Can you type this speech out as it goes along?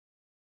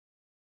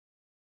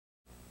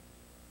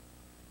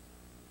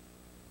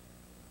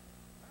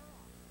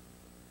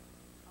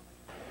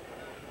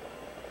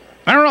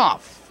They're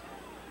off.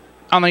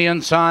 On the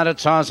inside,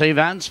 it's Aussie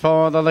Vance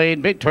for the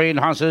lead between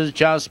horses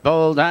Just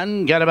Bold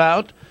and Get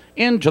About.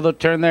 Into the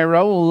turn they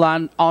roll,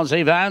 and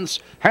Aussie Vance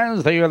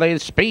has the early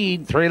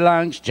speed. 3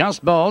 lengths,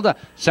 Just Bold.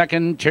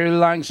 Second, 2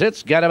 lengths,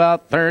 it's Get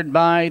About. Third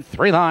by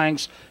 3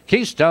 lengths.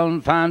 Keystone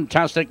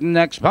Fantastic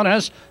next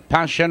bonus.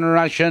 Passion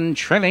Russian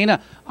trailing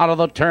out of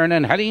the turn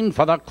and heading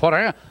for the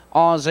quarter.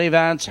 Aussie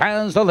Vance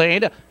has the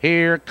lead.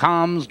 Here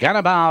comes Get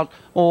About.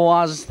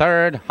 Was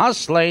third.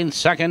 Hustling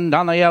second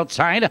on the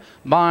outside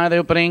by the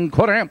opening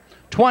quarter.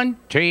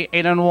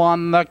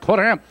 28-1 the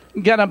quarter.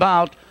 Get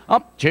About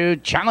up to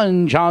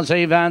challenge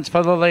Aussie Vance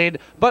for the lead,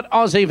 but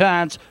Aussie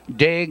Vance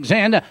digs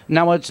in.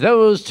 Now it's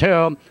those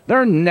two.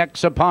 They're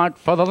necks apart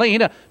for the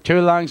lead.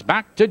 2 lengths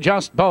back to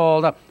Just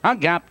Bold. A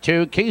gap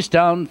to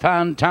Keystone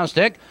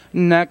Fantastic.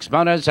 Next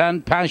bonus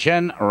and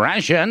Passion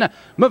Ration.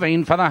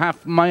 Moving for the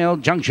half-mile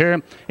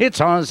juncture. It's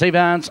Aussie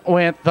Vance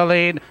with the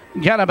lead.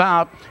 Get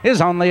About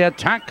is on the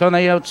attack on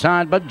the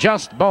outside, but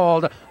Just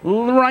Bold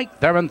right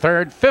there in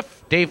third.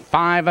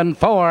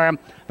 55-4.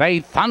 They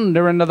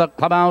thunder into the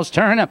clubhouse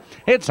turn.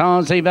 It's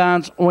Aussie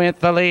Vance with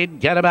the lead.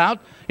 Get About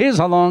is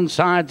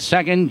alongside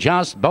second,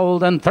 Just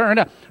Bold in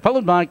third,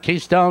 followed by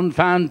Keystone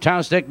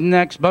Fantastic.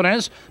 Next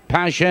bonus,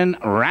 Passion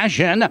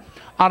Ration.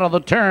 Out of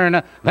the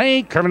turn,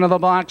 they curve into the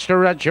box to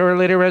reach your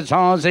leader is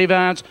Aussie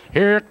Vance.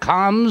 Here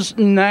comes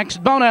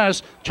next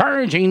bonus,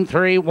 charging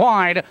 3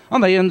 wide.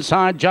 On the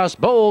inside, Just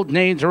Bold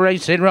needs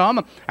racing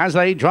room as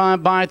they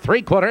drive by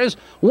 3/4,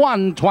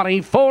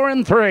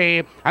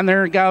 124-3. And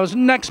there goes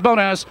next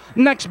bonus.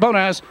 Next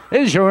bonus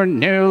is your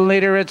new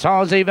leader. It's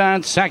Aussie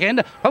Vance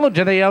second, followed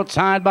to the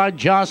outside by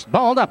Just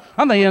Bold.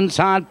 On the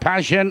inside,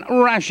 Passion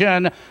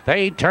Ration.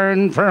 They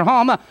turn for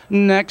home.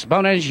 Next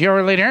bonus,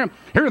 your leader.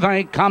 Here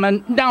they come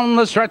and down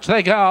the stretch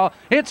they go.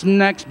 It's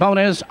next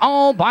bonus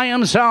all by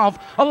himself.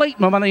 A late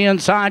move on the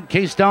inside,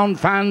 Keystone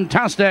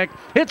Fantastic.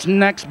 It's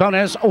next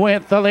bonus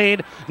with the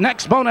lead.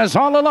 Next bonus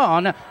all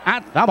alone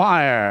at the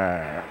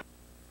wire.